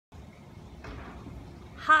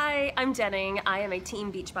Hi, I'm Denning. I am a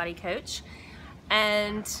Team Beachbody coach,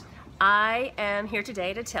 and I am here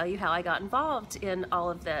today to tell you how I got involved in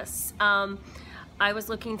all of this. I was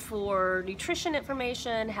looking for nutrition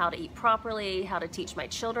information, how to eat properly, how to teach my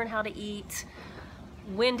children how to eat,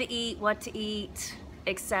 when to eat, what to eat,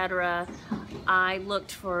 etc. I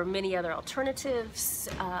looked for many other alternatives,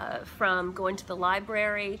 from going to the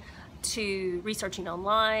library to researching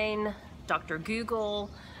online, Dr.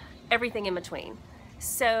 Google, everything in between.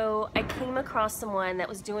 So I came across someone that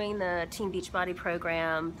was doing the Team Beachbody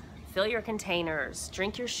program, fill your containers,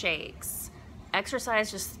 drink your shakes, exercise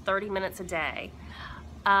just 30 minutes a day.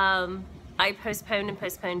 I postponed and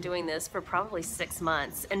postponed doing this for probably 6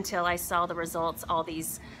 months until I saw the results all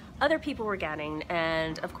these other people were getting,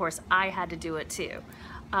 and of course I had to do it too.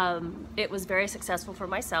 It was very successful for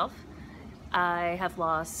myself. I have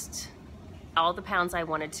lost all the pounds I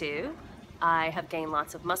wanted to. I have gained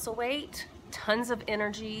lots of muscle weight, tons of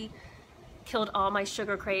energy, killed all my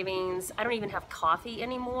sugar cravings. I don't even have coffee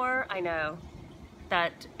anymore. I know,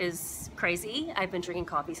 that is crazy. I've been drinking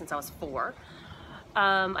coffee since I was 4.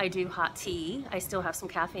 I do hot tea. I still have some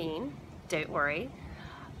caffeine, don't worry.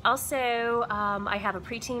 Also, I have a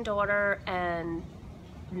preteen daughter and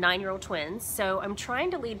 9-year-old twins, so I'm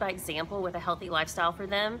trying to lead by example with a healthy lifestyle for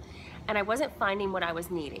them, and I wasn't finding what I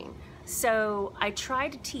was needing. So I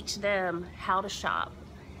tried to teach them how to shop,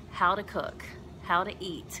 how to cook, how to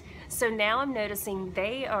eat. So now I'm noticing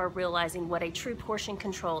they are realizing what a true portion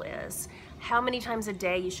control is, how many times a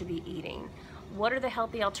day you should be eating, what are the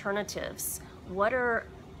healthy alternatives, what are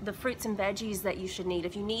the fruits and veggies that you should need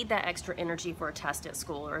if you need that extra energy for a test at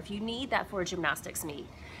school, or if you need that for a gymnastics meet.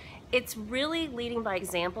 It's really leading by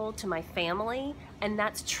example to my family, and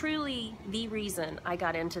that's truly the reason I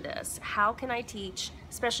got into this. How can I teach,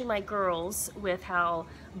 especially my girls, with how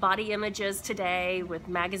body image is today, with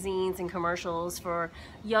magazines and commercials for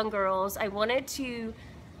young girls. I wanted to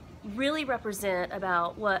really represent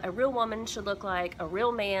about what a real woman should look like, a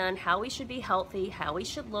real man, how we should be healthy, how we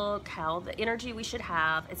should look, how the energy we should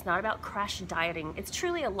have. It's not about crash dieting. It's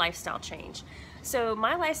truly a lifestyle change. So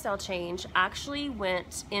my lifestyle change actually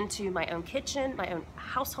went into my own kitchen, my own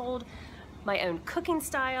household, my own cooking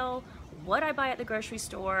style, what I buy at the grocery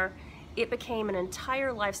store. It became an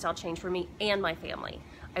entire lifestyle change for me and my family.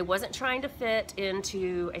 I wasn't trying to fit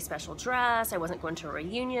into a special dress. I wasn't going to a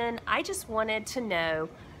reunion. I just wanted to know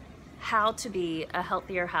how to be a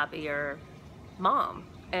healthier, happier mom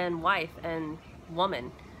and wife and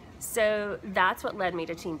woman. So that's what led me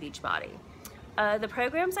to Team Beachbody. The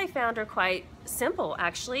programs I found are quite simple,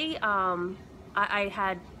 actually. I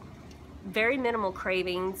had very minimal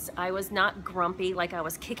cravings. I was not grumpy, like I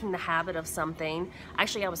was kicking the habit of something.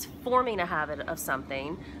 Actually, I was forming a habit of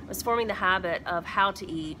something. I was forming the habit of how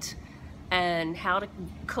to eat and how to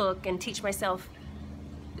cook and teach myself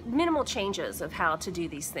minimal changes of how to do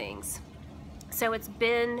these things. So it's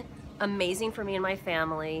been amazing for me and my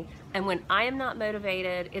family, and when I am not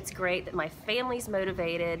motivated, it's great that my family's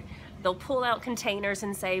motivated. They'll pull out containers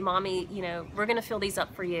and say, Mommy, you know, we're gonna fill these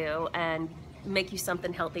up for you and make you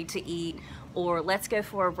something healthy to eat, or let's go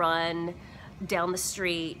for a run down the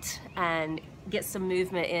street and get some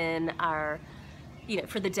movement in our, you know,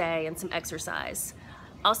 for the day, and some exercise.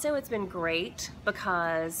 Also, it's been great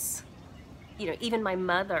because, you know, even my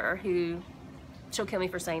mother, who, she'll kill me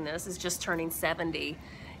for saying this, is just turning 70,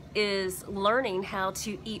 is learning how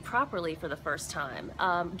to eat properly for the first time,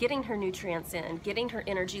 getting her nutrients in, getting her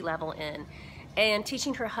energy level in, and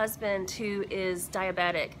teaching her husband, who is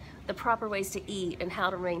diabetic, the proper ways to eat and how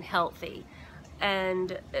to remain healthy.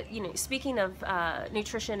 And you know, speaking of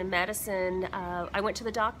nutrition and medicine, I went to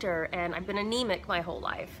the doctor, and I've been anemic my whole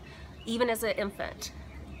life, even as an infant.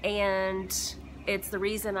 And it's the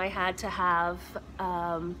reason I had to have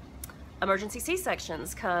emergency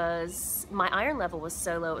C-sections, because my iron level was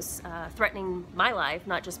so low, it was threatening my life,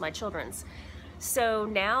 not just my children's. So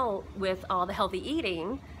now, with all the healthy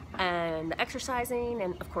eating and the exercising,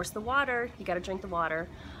 and of course the water, you gotta drink the water,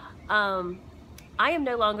 I am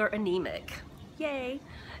no longer anemic. Yay!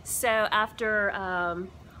 So after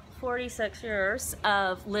 46 years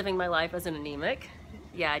of living my life as an anemic,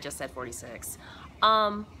 yeah, I just said 46,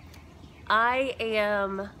 I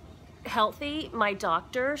am healthy. My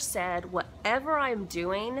doctor said, whatever I'm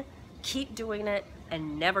doing, keep doing it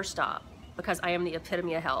and never stop, because I am the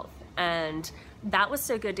epitome of health. And that was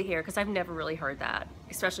so good to hear, because I've never really heard that,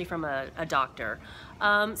 especially from a doctor.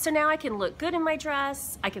 So now I can look good in my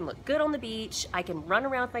dress, I can look good on the beach, I can run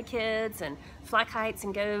around with my kids and fly kites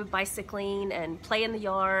and go bicycling and play in the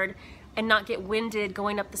yard and not get winded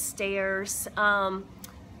going up the stairs.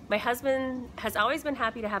 My husband has always been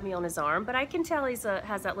happy to have me on his arm, but I can tell he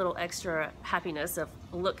has that little extra happiness of,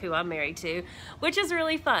 look who I'm married to, which is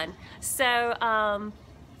really fun. So,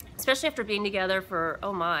 especially after being together for,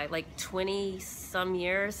 oh my, like 20 some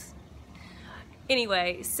years.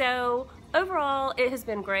 Anyway, so overall it has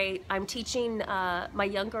been great. I'm teaching my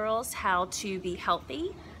young girls how to be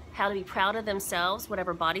healthy, how to be proud of themselves,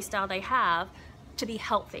 whatever body style they have, to be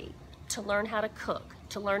healthy, to learn how to cook,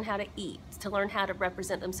 to learn how to eat, to learn how to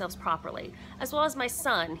represent themselves properly, as well as my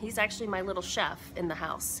son. He's actually my little chef in the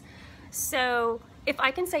house. So if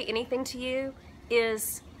I can say anything to you,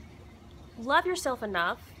 is love yourself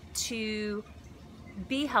enough to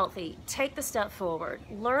be healthy, take the step forward,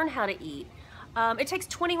 learn how to eat. It takes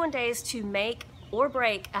 21 days to make or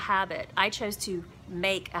break a habit. I chose to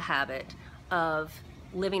make a habit of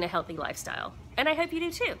living a healthy lifestyle, and I hope you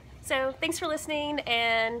do too. So thanks for listening,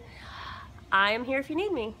 and I am here if you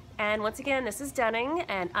need me. And once again, this is Dunning,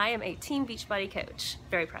 and I am a Team Beachbody coach,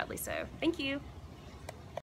 very proudly so. Thank you.